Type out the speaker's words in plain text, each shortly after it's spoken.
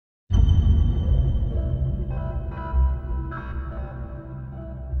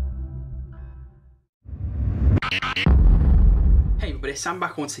everybody, Sam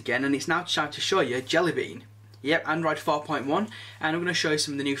back once again, and it's now time to show you Jellybean. Yep, Android 4.1, and I'm going to show you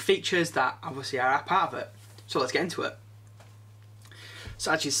some of the new features that obviously are a part of it. So let's get into it.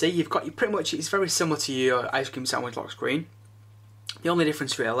 So as you see, you've got pretty much, it's very similar to your ice cream sandwich lock screen. The only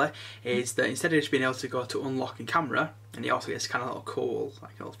difference really is that instead of just being able to go to unlock in camera, and it also gets kind of a little cool,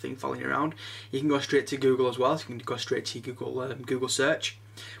 like a little thing following you around, you can go straight to Google as well. So you can go straight to your Google search,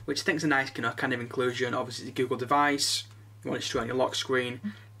 which I think is a nice kind of inclusion. Obviously it's a Google device, you want it straight on your lock screen,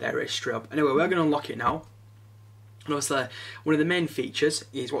 there it is straight up. Anyway, we're going to unlock it now. And obviously one of the main features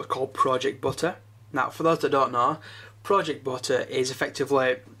is what's called Project Butter. Now for those that don't know, Project Butter is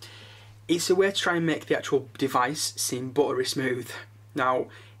effectively, it's a way to try and make the actual device seem buttery smooth. Now,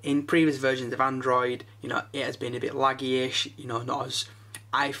 in previous versions of Android, you know, it has been a bit laggy-ish, you know, not as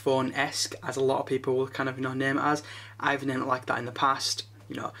iPhone-esque as a lot of people will kind of, you know, name it as. I've named it like that in the past,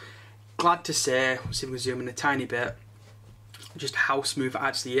 you know. Glad to say, let's see if we can zoom in a tiny bit, just how smooth it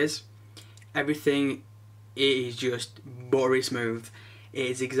actually is. Everything is just buttery smooth. It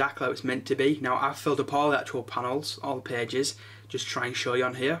is exactly how it's meant to be. Now, I've filled up all the actual panels, all the pages, just to try and show you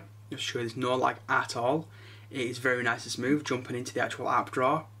on here. Just show you there's no lag at all. It is very nice and smooth. Jumping into the actual app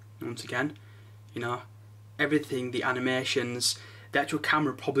drawer, once again, you know, everything, the animations, the actual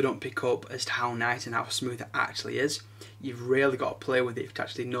camera probably don't pick up as to how nice and how smooth it actually is. You've really got to play with it to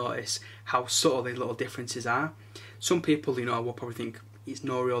actually notice how subtle these little differences are. Some people, you know, will probably think it's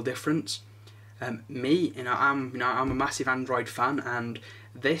no real difference. Me, you know, I'm a massive Android fan, and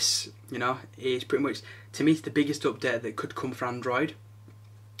this, you know, is pretty much, to me, it's the biggest update that could come for Android.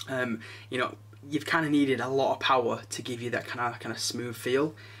 You know, you've kind of needed a lot of power to give you that kind of smooth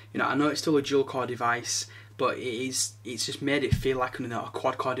feel. You know, I know it's still a dual core device, but it's just made it feel like, you know, a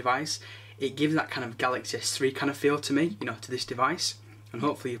quad core device. It gives that kind of Galaxy S3 kind of feel to me, you know, to this device. And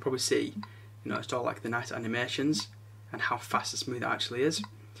hopefully you'll probably see, you know, it's all like the nice animations and how fast and smooth it actually is.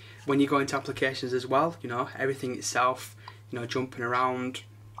 When you go into applications as well, you know, everything itself, you know, jumping around,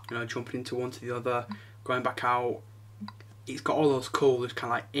 you know, jumping into one to the other, going back out. It's got all those cool, just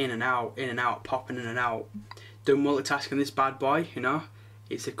kind of like in and out, popping in and out. Doing multitasking this bad boy, you know,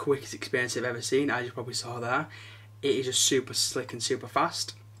 it's the quickest experience I've ever seen, as you probably saw there. It is just super slick and super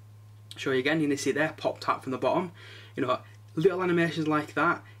fast. Show you again, you can see there, pop tap from the bottom. You know, little animations like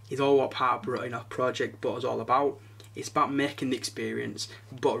that is all what part of, you know, Project Butter is all about. It's about making the experience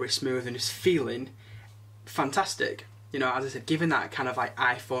buttery smooth and just feeling fantastic. You know, as I said, giving that kind of like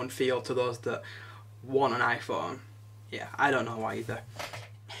iPhone feel to those that want an iPhone. Yeah, I don't know why either.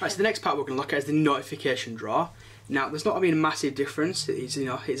 Right, so the next part we're going to look at is the notification drawer. Now, there's not been a massive difference. It's, you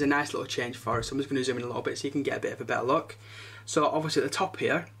know, it's a nice little change for us. So I'm just going to zoom in a little bit so you can get a bit of a better look. So obviously at the top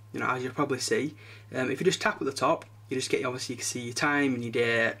here, you know, as you'll probably see, if you just tap at the top, you just get, obviously you can see your time and your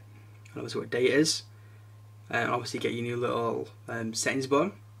date, and obviously what date is. And obviously you get your new little settings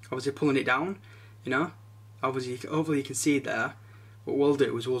button. Obviously pulling it down, you know, obviously hopefully you can see there. What we'll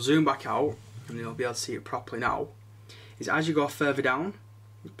do is we'll zoom back out, and you'll be able to see it properly now. Is as you go further down,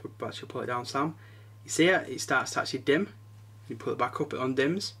 actually pull it down, Sam. You see it? It starts to actually dim. You pull it back up, it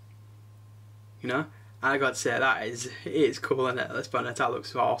undims. You know, I got to say it is cool, isn't it? Let's be honest, that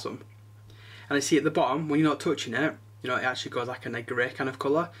looks awesome. And I see at the bottom, when you're not touching it, you know, it actually goes like a grey kind of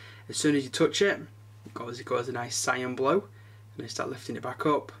colour. As soon as you touch it, it goes a nice cyan blue, and then start lifting it back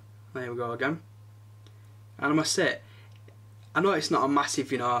up. There we go again. And I must say, I know it's not a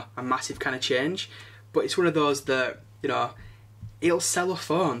massive, you know, a massive kind of change, but it's one of those that, you know, it'll sell a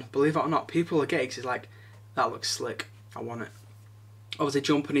phone, believe it or not. People will get it because it's like, that looks slick, I want it. Obviously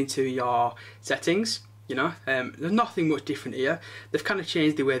jumping into your settings, you know, there's nothing much different here. They've kind of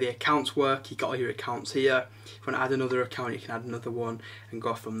changed the way the accounts work. You got all your accounts here. If you want to add another account, you can add another one and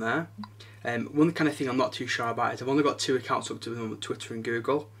go from there. One kind of thing I'm not too sure about is I've only got 2 accounts up to them, Twitter and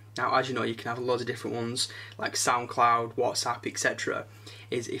Google. Now, as you know, you can have loads of different ones like SoundCloud, WhatsApp, etc.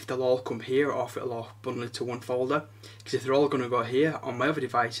 Is if they'll all come here or if it'll all bundle into one folder. Because if they're all going to go here, on my other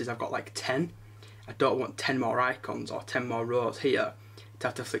devices I've got like 10. I don't want 10 more icons or 10 more rows here to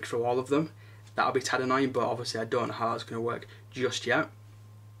have to flick through all of them. That'll be tad annoying, but obviously I don't know how that's going to work just yet.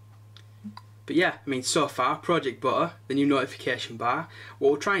 But yeah, I mean, so far, Project Butter, the new notification bar,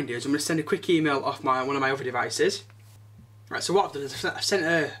 what we'll try and do is I'm going to send a quick email off one of my other devices. Right, so what I've done is I've sent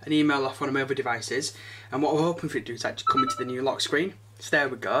an email off one of my other devices, and what we're hoping for it to do is actually come into the new lock screen. So there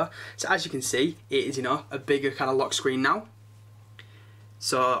we go. So as you can see, it is, you know, a bigger kind of lock screen now.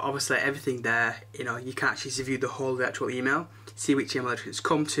 So obviously everything there, you know, you can actually view the whole of the actual email, see which email address it's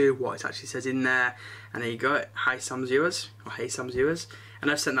come to, what it actually says in there, and there you go, hi Sam's viewers, or hey Sam's viewers, and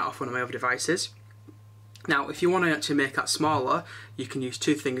I've sent that off one of my other devices. Now if you want to actually make that smaller, you can use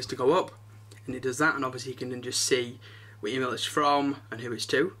 2 fingers to go up, and it does that, and obviously you can then just see what email it's from and who it's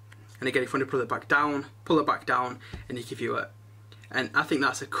to. And again, if you want to pull it back down and you can view it. And I think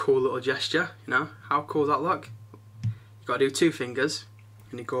that's a cool little gesture, you know. How cool does that look? You've got to do 2 fingers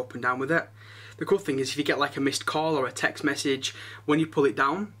and you go up and down with it. The cool thing is if you get like a missed call or a text message, when you pull it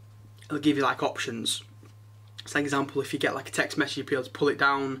down, it'll give you like options. So, for example, if you get like a text message, you'll be able to pull it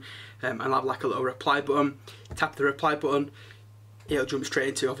down and have like a little reply button. Tap the reply button, it'll jump straight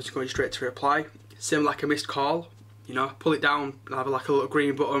into, obviously going straight to reply. Same like a missed call, you know, pull it down, have like a little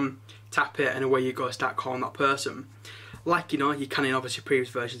green button, tap it, and away you go, start calling that person. Like, you know, you can in obviously previous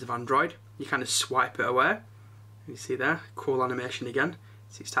versions of Android, you kind of swipe it away. You see there, cool animation again.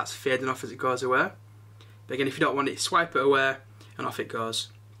 See, it starts fading off as it goes away. But again, if you don't want it, swipe it away and off it goes.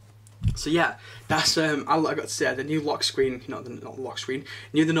 So yeah, that's all I got to say. The new lock screen, not the lock screen,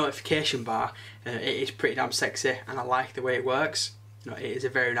 the notification bar, it is pretty damn sexy, and I like the way it works. You know, it is a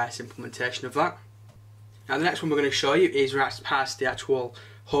very nice implementation of that. Now the next one we're going to show you is right past the actual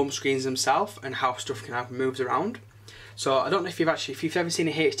home screens themselves and how stuff can have moves around. So I don't know if you've ever seen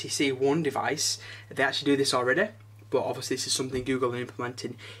a HTC One device, they actually do this already. But obviously this is something Google are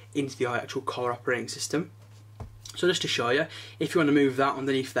implementing into the actual core operating system. So just to show you, if you want to move that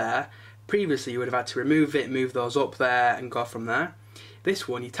underneath there, previously you would have had to remove it, move those up there and go from there. This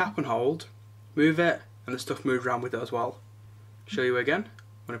one you tap and hold, move it, and the stuff moves around with it as well. Show you again.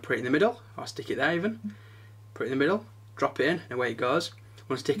 I'm going to put it in the middle, or stick it there even. Put it in the middle, drop it in, and away it goes.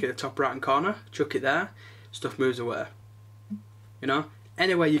 Want to stick it at the top right hand corner, chuck it there, stuff moves away. You know,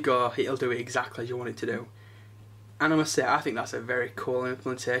 anywhere you go, it'll do it exactly as you want it to do. And I must say, I think that's a very cool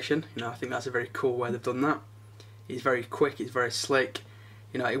implementation. You know, I think that's a very cool way they've done that. It's very quick, it's very slick.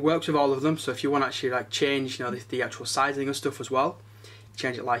 You know, it works with all of them. So if you want to actually like change, you know, the actual sizing of stuff as well,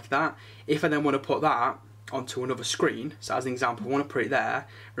 change it like that. If I then want to put that onto another screen, so as an example, I want to put it there,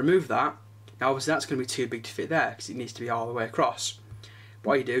 remove that. Now obviously that's going to be too big to fit there because it needs to be all the way across.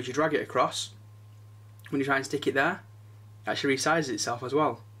 What you do is you drag it across. When you try and stick it there, it actually resizes itself as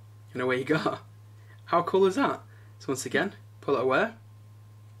well. And away you go. How cool is that? So once again, pull it away.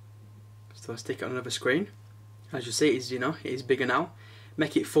 So stick it on another screen. As you see, it is, you know, it is bigger now.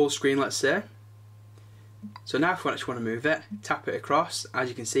 Make it full screen, let's say. So now if we actually want to move it, tap it across. As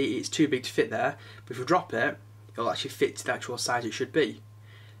you can see, it's too big to fit there. But if we drop it, it'll actually fit to the actual size it should be.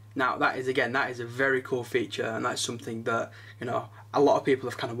 Now that is, again, that is a very cool feature, and that's something that, you know, a lot of people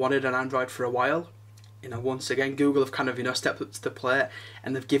have kind of wanted on Android for a while. You know, once again, Google have kind of, you know, stepped up to the plate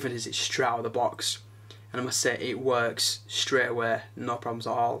and they've given us it straight out of the box. And I must say, it works straight away, no problems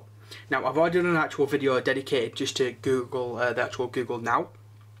at all. Now, I've already done an actual video dedicated just to Google, the actual Google Now,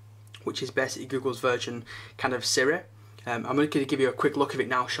 which is basically Google's version kind of Siri. I'm going to give you a quick look of it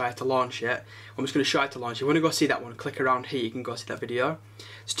now, show you how to launch it. I'm just going to show you how to launch it. If you want to go see that one, click around here, you can go see that video.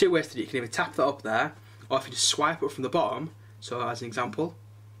 There's 2 ways to do it. You can either tap that up there, or if you just swipe up from the bottom, so as an example,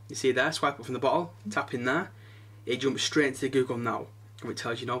 you see there, swipe up from the bottom, tap in there, it jumps straight into the Google Now. And it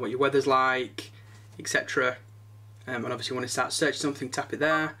tells you, you know, what your weather's like, etc. And obviously when you start searching something, tap it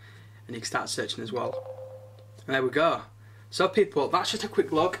there, and you can start searching as well. And there we go. So people, that's just a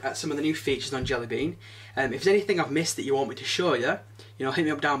quick look at some of the new features on Jellybean. If there's anything I've missed that you want me to show you, you know, hit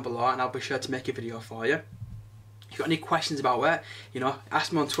me up down below and I'll be sure to make a video for you. If you've got any questions about it, you know,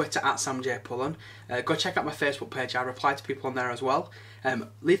 ask me on Twitter at samjpullen. Go check out my Facebook page, I reply to people on there as well.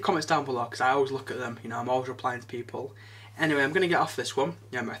 Leave comments down below because I always look at them, you know, I'm always replying to people. Anyway, I'm going to get off this one.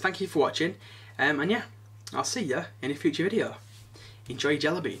 Thank you for watching, and yeah, I'll see you in a future video. Enjoy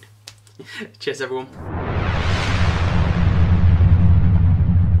Jellybean. Cheers everyone.